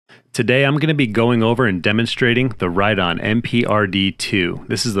Today I'm going to be going over and demonstrating the Riton MPRD2.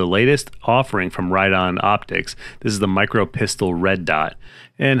 This is the latest offering from Riton Optics. This is the micro pistol red dot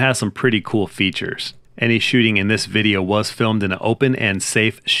and has some pretty cool features. Any shooting in this video was filmed in an open and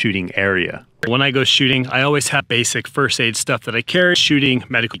safe shooting area. When I go shooting, I always have basic first aid stuff that I carry: shooting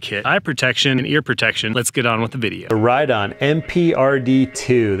medical kit, eye protection, and ear protection. Let's get on with the video. The Riton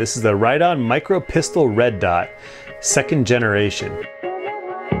MPRD2. This is the Riton micro pistol red dot, 2nd generation.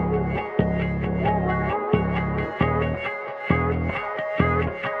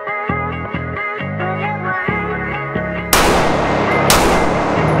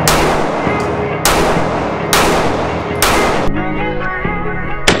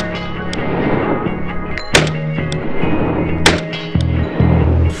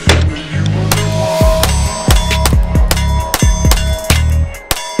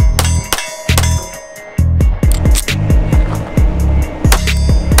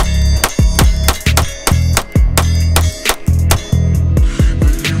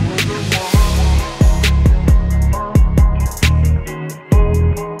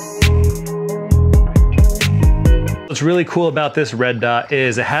 What's really cool about this red dot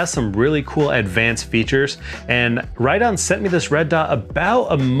is it has some really cool advanced features, and Riton sent me this red dot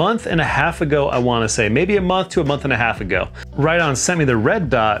about a month and a half ago, I want to say, maybe a month to a month and a half ago. Riton sent me the red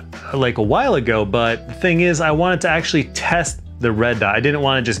dot like a while ago, but the thing is I wanted to actually test the red dot. I didn't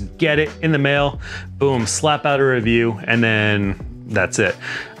want to just get it in the mail, boom, slap out a review, and then that's it.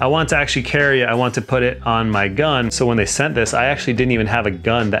 I want to actually carry it. I want to put it on my gun. So when they sent this, I actually didn't even have a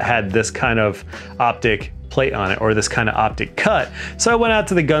gun that had this kind of optic plate on it or this kind of optic cut. So I went out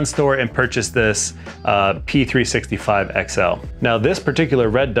to the gun store and purchased this P365 XL. Now this particular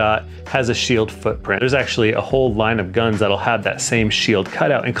red dot has a shield footprint. There's actually a whole line of guns that'll have that same shield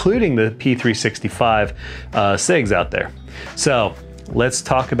cutout, including the P365 SIGs out there. So let's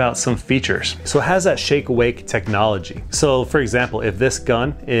talk about some features. So it has that shake awake technology. So for example, if this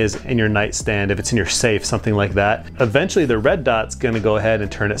gun is in your nightstand, if it's in your safe, something like that, eventually the red dot's gonna go ahead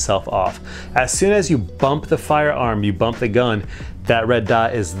and turn itself off. As soon as you bump the firearm, you bump the gun, that red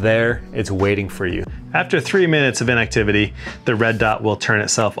dot is there, it's waiting for you. After 3 minutes of inactivity, the red dot will turn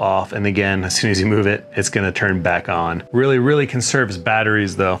itself off, and again, as soon as you move it, it's gonna turn back on. Really conserves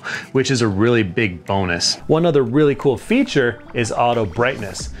batteries though, which is a really big bonus. One other really cool feature is auto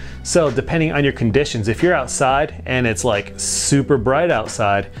brightness. So depending on your conditions, if you're outside and it's like super bright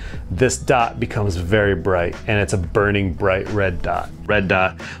outside, this dot becomes very bright and it's a burning bright red dot. Red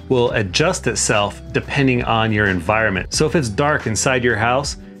dot will adjust itself depending on your environment. So if it's dark inside your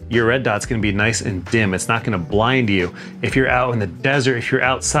house, your red dot's gonna be nice and dim. It's not gonna blind you. If you're out in the desert, if you're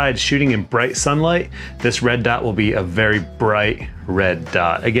outside shooting in bright sunlight, this red dot will be a very bright red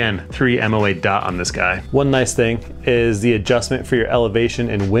dot. Again, 3 MOA dot on this guy. One nice thing is the adjustment for your elevation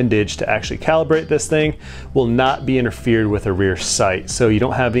and windage to actually calibrate this thing will not be interfered with a rear sight. So you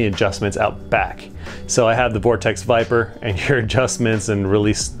don't have any adjustments out back. So I have the Vortex Viper, and your adjustments and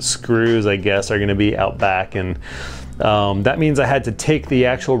release screws, I guess, are gonna be out back, and that means I had to take the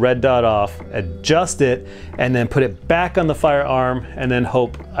actual red dot off, adjust it, and then put it back on the firearm, and then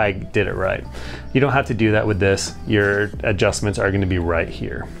hope I did it right. You don't have to do that with this. Your adjustments are going to be right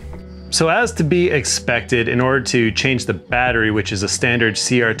here. So as to be expected, in order to change the battery, which is a standard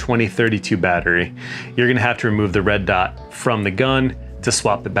CR2032 battery, you're going to have to remove the red dot from the gun to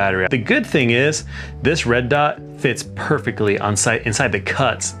swap the battery out. The good thing is this red dot fits perfectly inside the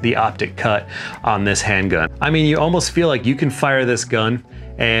cuts, the optic cut on this handgun. I mean, you almost feel like you can fire this gun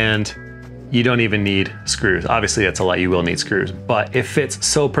and you don't even need screws. Obviously that's a lie, you will need screws, but it fits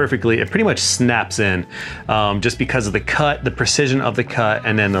so perfectly, it pretty much snaps in just because of the cut, the precision of the cut,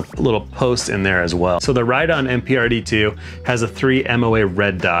 and then the little post in there as well. So the Riton MPRD2 has a 3 MOA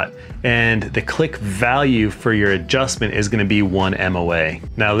red dot, and the click value for your adjustment is gonna be 1 MOA.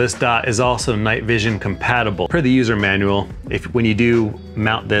 Now this dot is also night vision compatible. Per the user manual, when you do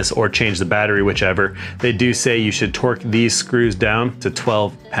mount this or change the battery, whichever, they do say you should torque these screws down to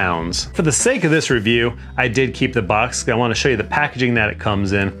 12 pounds. For the sake of this review, I did keep the box. I want to show you the packaging that it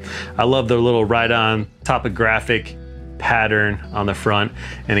comes in. I love the little Riton topographic pattern on the front.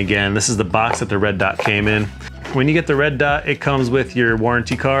 And again, this is the box that the red dot came in. When you get the red dot, it comes with your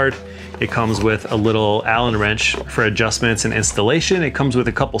warranty card. It comes with a little Allen wrench for adjustments and installation. It comes with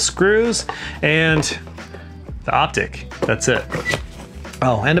a couple screws and the optic. That's it.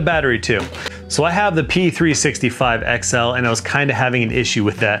 Oh, and a battery too. So I have the P365 XL, and I was kind of having an issue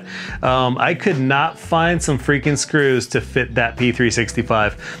with that. I could not find some freaking screws to fit that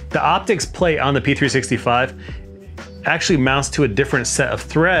P365. The optics plate on the P365 actually mounts to a different set of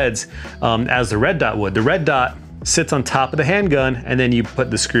threads as the red dot would. The red dot sits on top of the handgun, and then you put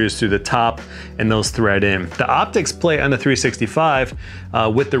the screws through the top and those thread in. The optics plate on the 365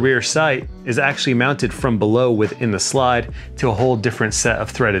 with the rear sight is actually mounted from below within the slide to a whole different set of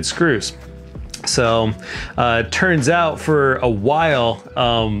threaded screws. So turns out for a while,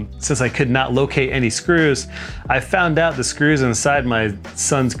 since I could not locate any screws, I found out the screws inside my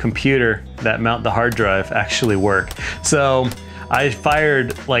son's computer that mount the hard drive actually work. So I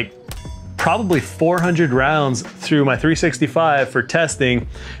fired like probably 400 rounds through my 365 for testing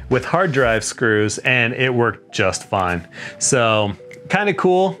with hard drive screws, and it worked just fine. So kind of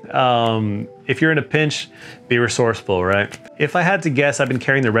cool. If you're in a pinch, be resourceful, right? If I had to guess, I've been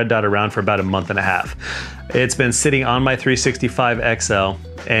carrying the red dot around for about a month and a half. It's been sitting on my 365 XL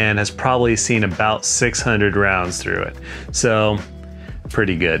and has probably seen about 600 rounds through it. So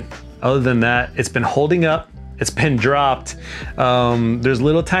pretty good. Other than that, it's been holding up. It's been dropped. There's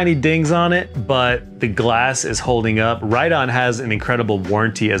little tiny dings on it, but the glass is holding up. Riton has an incredible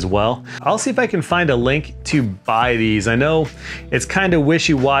warranty as well. I'll see if I can find a link to buy these. I know it's kind of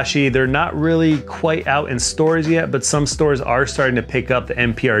wishy-washy. They're not really quite out in stores yet, but some stores are starting to pick up the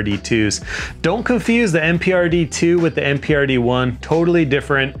MPRD2s. Don't confuse the MPRD2 with the MPRD1. Totally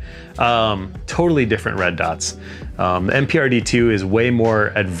different red dots. The MPRD2 is way more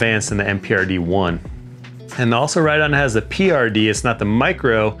advanced than the MPRD1. And also Riton has the PRD. It's not the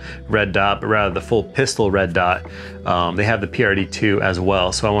micro red dot, but rather the full pistol red dot. They have the PRD2 as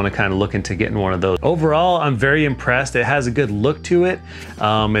well, so I want to kind of look into getting one of those. Overall, I'm very impressed. It has a good look to it.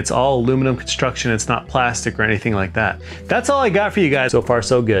 It's all aluminum construction. It's not plastic or anything like that. That's all I got for you guys. So far,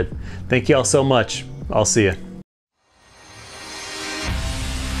 so good. Thank you all so much. I'll see you.